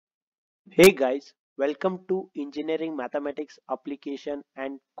Hey guys, welcome to Engineering Mathematics Application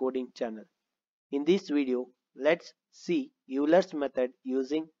and Coding channel. In this video, let's see Euler's method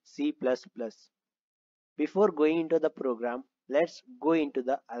using C++. Before going into the program, let's go into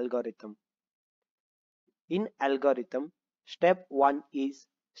the algorithm. In algorithm, step 1 is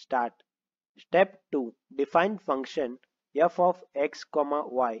start. Step 2, define function f of x,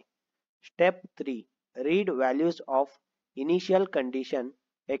 y. Step 3, read values of initial condition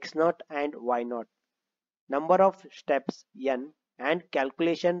x0 and y0. Number of steps n and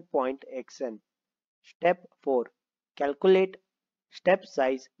calculation point xn. Step 4. Calculate step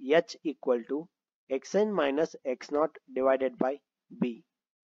size h equal to xn minus x0 divided by b.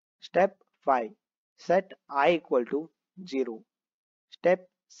 Step 5. Set I equal to 0. Step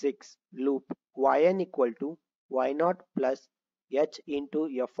 6. Loop yn equal to y0 plus h into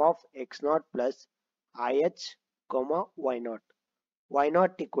f of x0 plus ih, y0.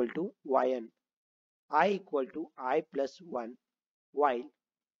 y0 equal to yn. I equal to I plus 1 while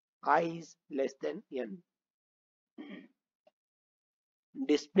I is less than n.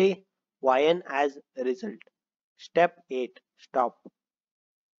 Display yn as result. Step 8. Stop.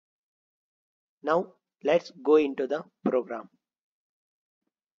 Now let's go into the program.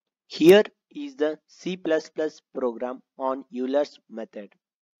 Here is the C++ program on Euler's method.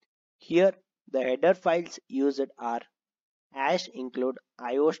 Here the header files used are #include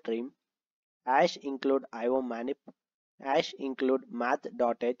iostream, #include iomanip, #include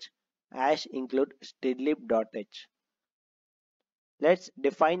math.h, #include stdlib.h. Let's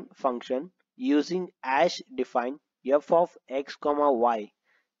define function using #define f of x, y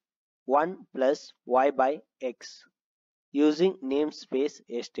 1 plus y by x using namespace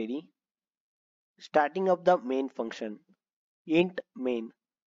std. Starting up the main function int main.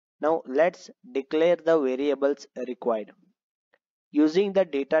 Now let's declare the variables required. Using the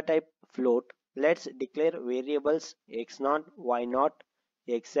data type float, let's declare variables x0, y0,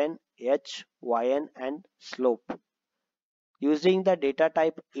 xn, h, yn and slope. Using the data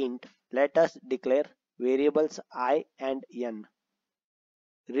type int, let us declare variables I and n.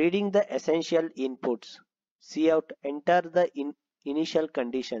 Reading the essential inputs, cout enter the initial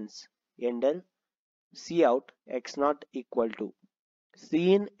conditions, endl, cout x0 equal to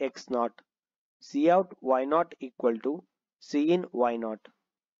cin x0, cout y0 equal to cin y0,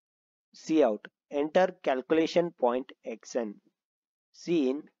 cout enter calculation point xn,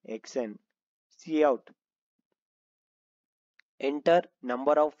 cin xn, cout enter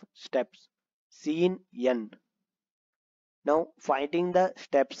number of steps, cin n. Now finding the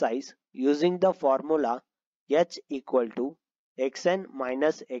step size using the formula h equal to xn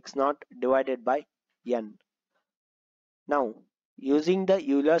minus x0 divided by n. Now using the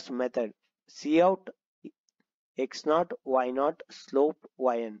Euler's method, cout x0, y0, slope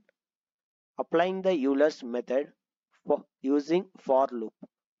yn. Applying the Euler's method using for loop.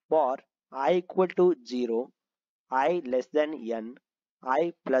 For I equal to 0, I less than n,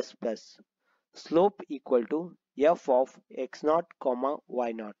 I plus plus. Slope equal to f of x0,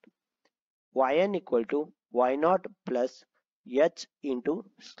 y0. Yn equal to y0 plus h into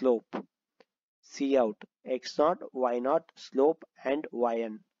slope. Cout x0, y0, slope and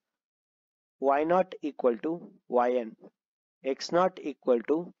yn. y0 equal to yn. x0 equal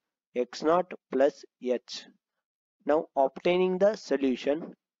to x0 plus h. Now obtaining the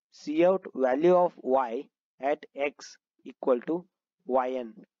solution, cout value of y at x equal to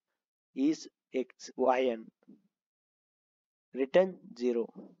yn is yn. Return 0.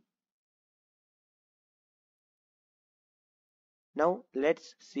 Now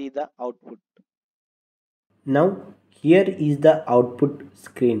let's see the output. Now here is the output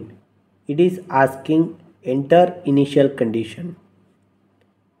screen. It is asking enter initial condition.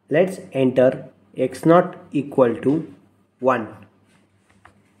 Let's enter x0 equal to 1.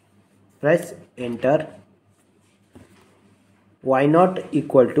 Press enter. y0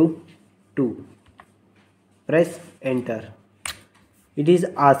 equal to 2. Press enter. It is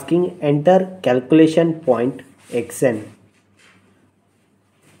asking enter calculation point xn.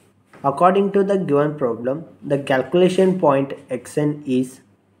 According to the given problem, the calculation point xn is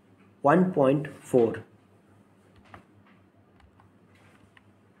 1.4.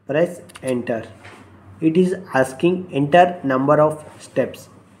 Press enter. It is asking enter number of steps.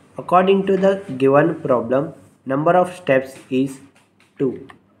 According to the given problem, number of steps is 2.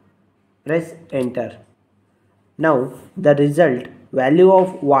 Press enter. Now the result value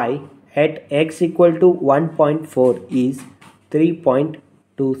of y at x equal to 1.4 is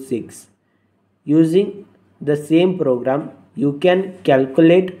 3.26. Using the same program, you can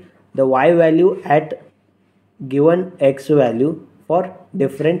calculate the y value at given x value for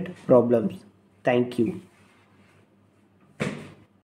different problems. Thank you.